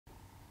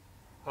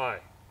Hi,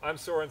 I'm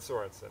Soren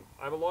Sorensen.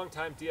 I'm a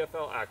longtime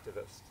DFL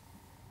activist,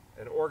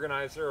 an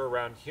organizer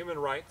around human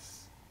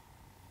rights,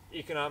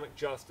 economic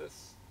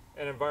justice,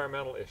 and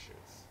environmental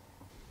issues.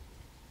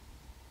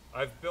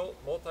 I've built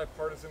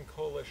multi-partisan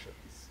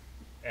coalitions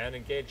and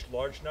engaged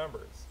large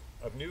numbers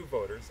of new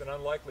voters and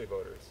unlikely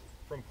voters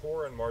from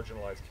poor and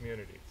marginalized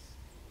communities.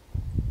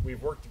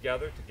 We've worked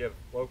together to give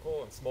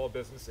local and small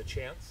business a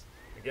chance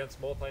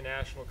against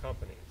multinational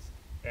companies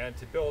and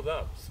to build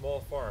up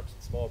small farms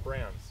and small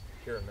brands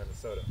here in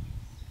Minnesota.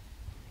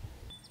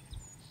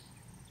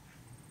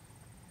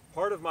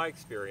 Part of my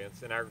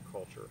experience in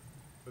agriculture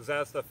was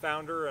as the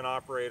founder and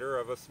operator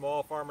of a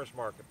small farmers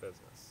market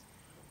business.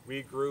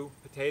 We grew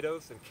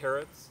potatoes and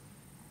carrots,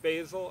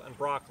 basil and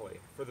broccoli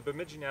for the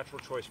Bemidji Natural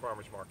Choice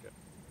Farmers Market.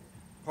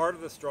 Part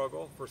of the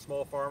struggle for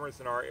small farmers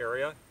in our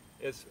area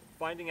is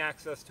finding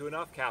access to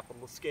enough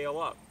capital to scale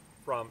up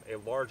from a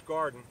large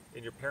garden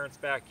in your parents'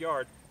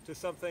 backyard to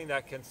something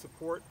that can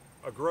support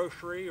a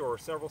grocery or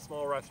several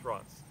small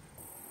restaurants.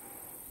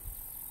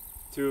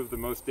 Two of the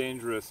most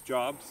dangerous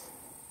jobs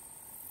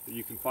that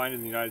you can find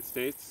in the United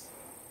States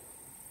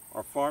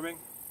are farming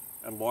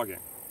and logging.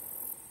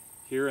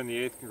 Here in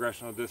the 8th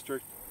Congressional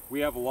District,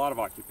 we have a lot of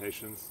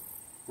occupations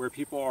where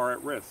people are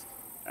at risk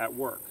at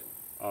work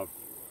of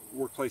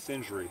workplace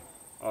injury,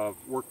 of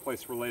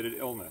workplace-related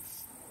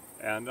illness,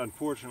 and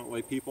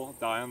unfortunately people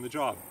die on the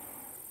job.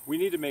 We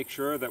need to make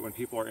sure that when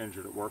people are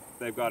injured at work,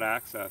 they've got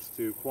access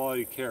to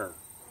quality care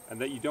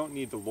and that you don't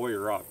need to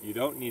lawyer up, you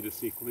don't need to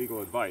seek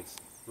legal advice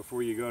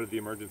before you go to the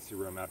emergency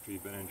room after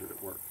you've been injured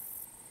at work.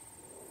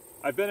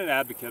 I've been an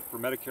advocate for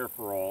Medicare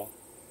for All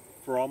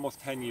for almost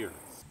 10 years.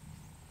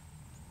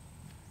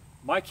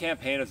 My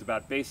campaign is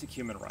about basic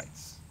human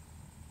rights,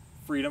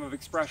 freedom of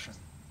expression,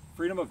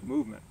 freedom of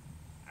movement,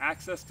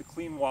 access to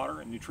clean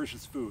water and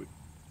nutritious food,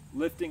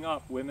 lifting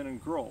up women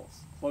and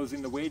girls,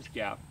 closing the wage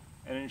gap,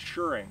 and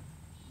ensuring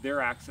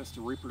their access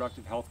to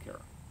reproductive health care,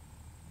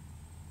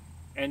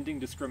 ending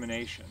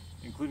discrimination,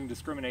 including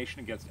discrimination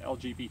against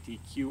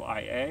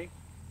LGBTQIA,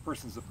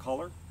 persons of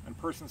color, and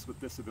persons with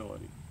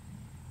disability,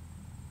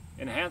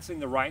 enhancing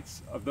the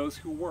rights of those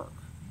who work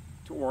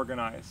to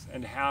organize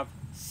and have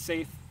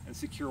safe and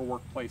secure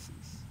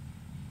workplaces.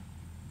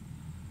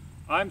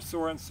 I'm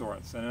Soren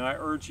Sorensen, and I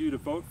urge you to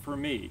vote for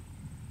me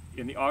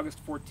in the August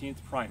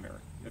 14th primary,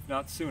 if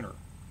not sooner.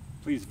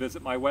 Please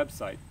visit my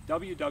website,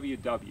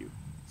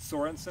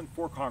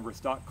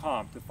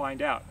 www.sorensenforcongress.com, to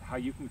find out how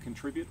you can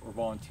contribute or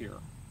volunteer.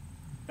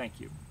 Thank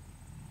you.